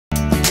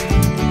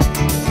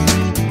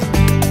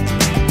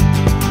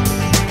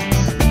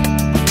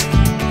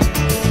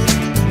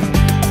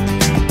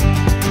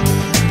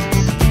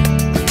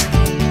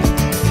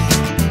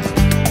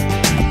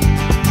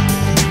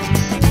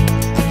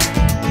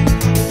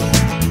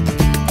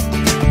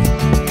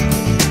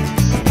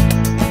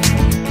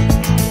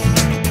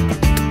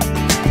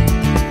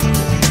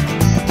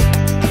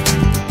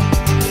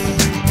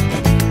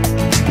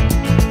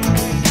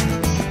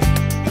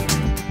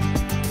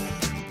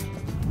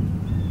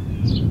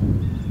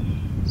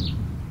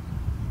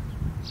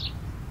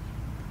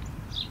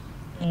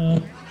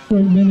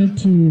short minute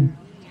to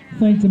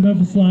thank the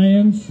Memphis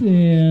Lions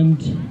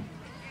and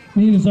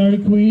Nina's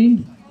Art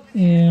Queen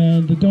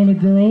and the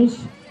Donut Girls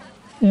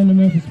and the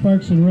Memphis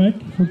Parks and Rec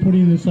for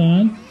putting this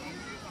on.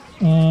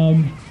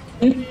 In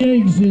the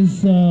eggs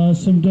is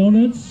some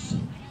donuts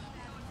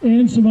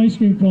and some ice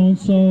cream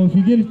cones. So if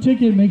you get a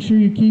ticket, make sure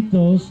you keep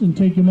those and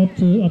take them up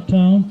to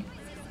uptown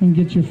and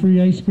get your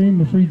free ice cream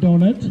or free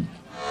donut.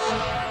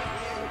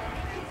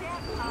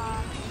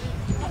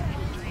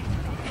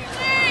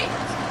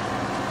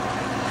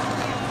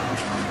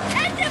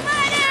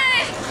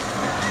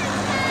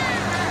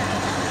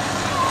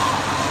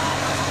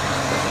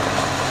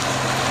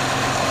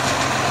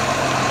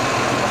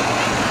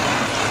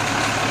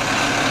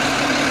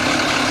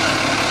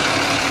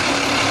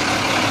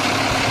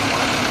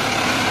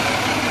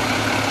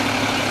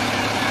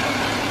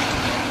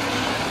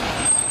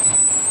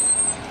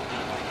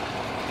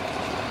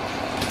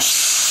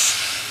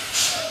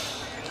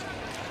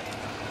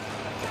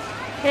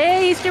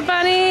 Hey, Easter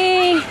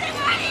Bunny!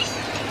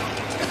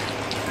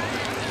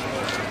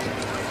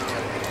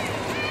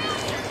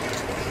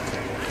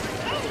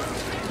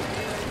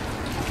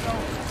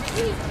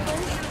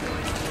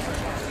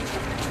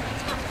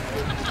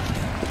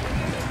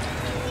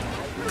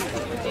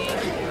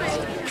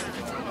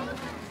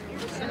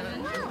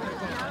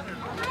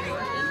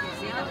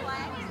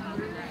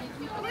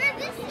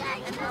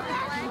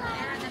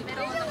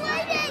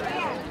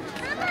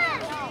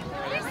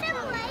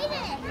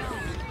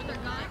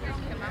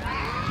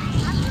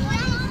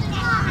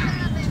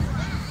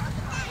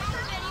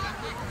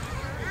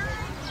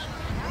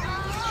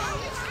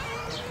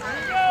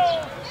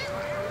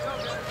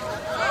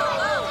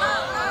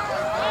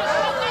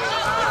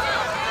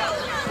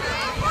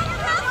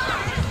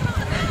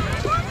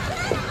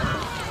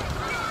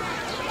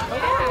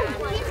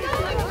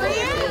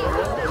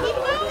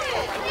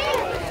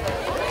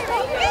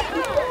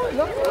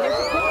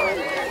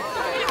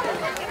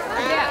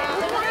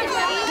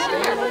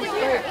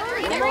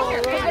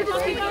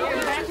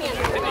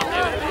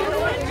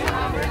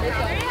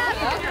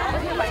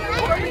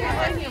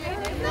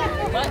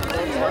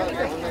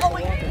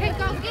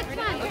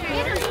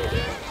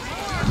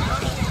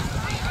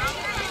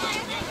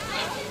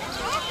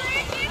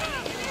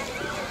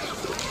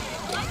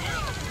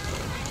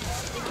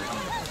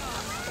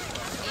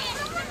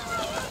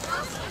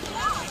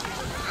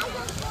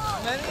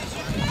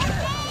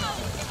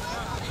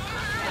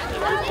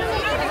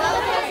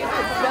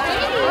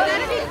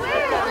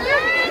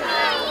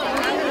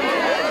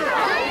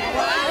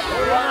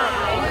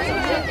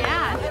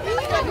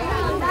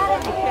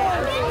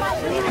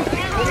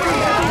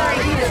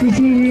 This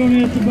way we don't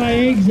have to buy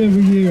eggs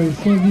every year,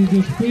 so if you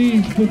just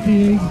please put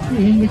the eggs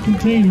in the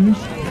containers.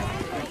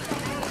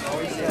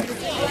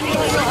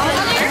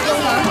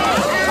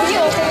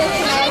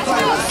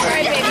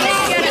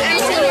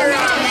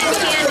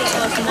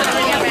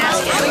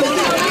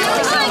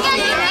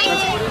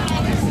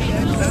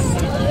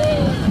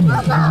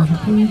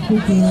 Please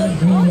put the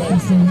eggs in the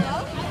container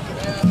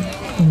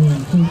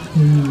and take the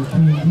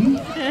candy.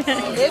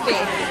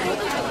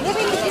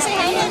 Libby, did you say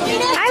hi to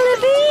Nina? Hi,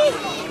 Libby!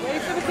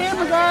 Wait for the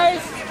camera,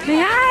 guys. Say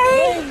hi!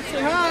 Hey,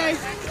 say hi.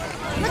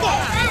 Look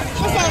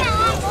at that.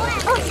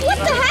 Oh, what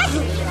the heck?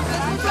 You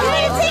got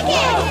a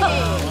ticket!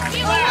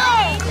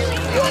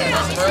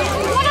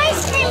 What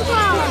ice cream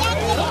cone?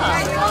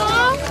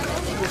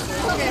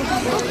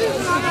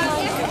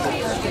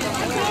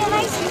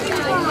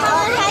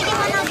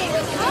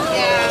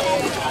 Yeah.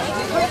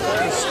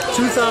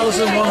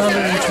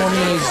 2,120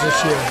 eggs this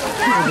year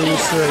for the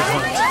Easter egg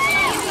hunt.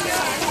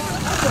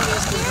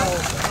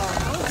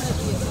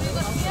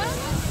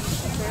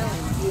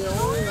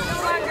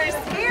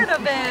 Scared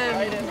of him.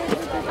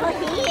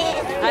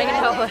 I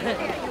know.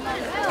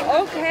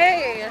 Okay.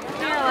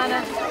 Here, Lana.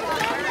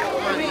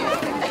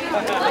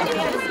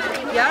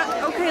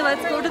 Yeah, okay,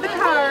 let's go to the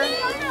car.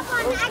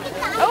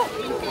 Oh!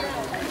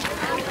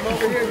 Come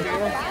over here,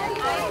 Jayla.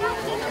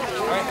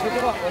 Alright, pick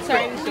him up. Let's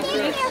Sorry, go.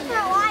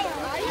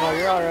 No,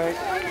 you're alright.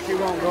 She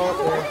won't go up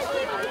there.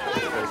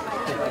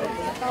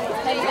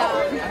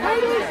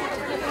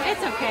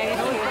 It's okay.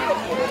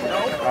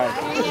 Alright.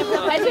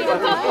 I took a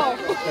couple.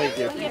 Thank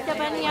you. Give the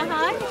bunny a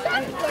hug.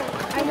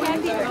 I'm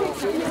happy to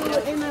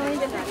Emily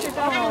the picture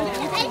dog.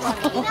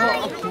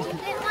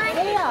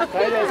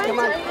 Titus, come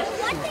on.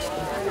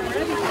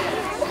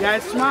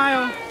 Guys,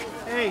 smile.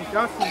 Hey,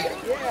 Justin.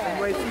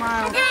 Wait,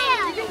 smile.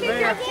 Take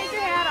your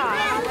hat off.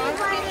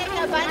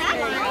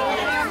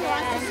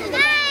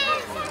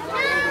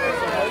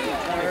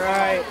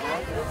 Alright.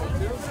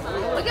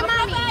 Look at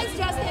mommy eyes,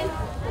 Justin.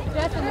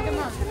 Justin, look at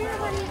mom.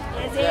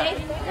 Izzy.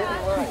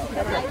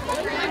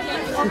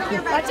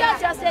 Watch out,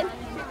 Justin.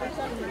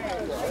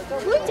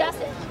 Who's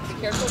Justin? Be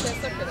careful with that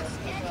sucker there.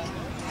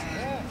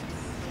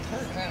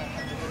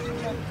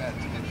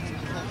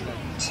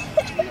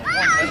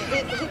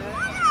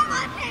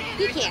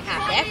 You can't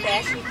hop that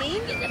fast, you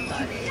can get the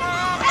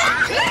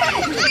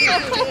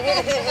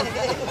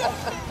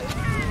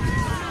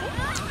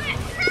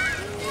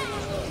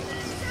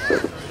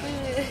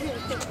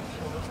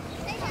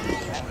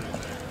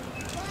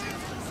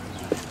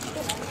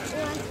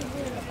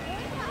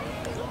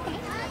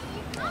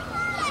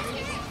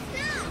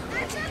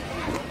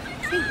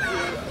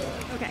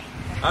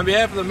On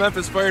behalf of the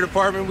Memphis Fire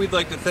Department, we'd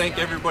like to thank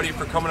everybody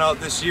for coming out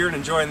this year and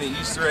enjoying the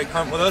Easter egg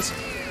hunt with us.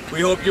 We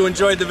hope you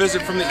enjoyed the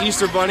visit from the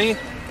Easter Bunny,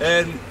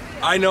 and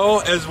I know,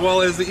 as well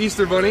as the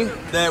Easter Bunny,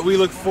 that we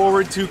look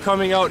forward to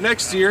coming out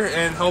next year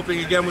and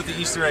helping again with the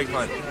Easter egg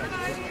hunt.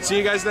 See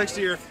you guys next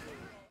year.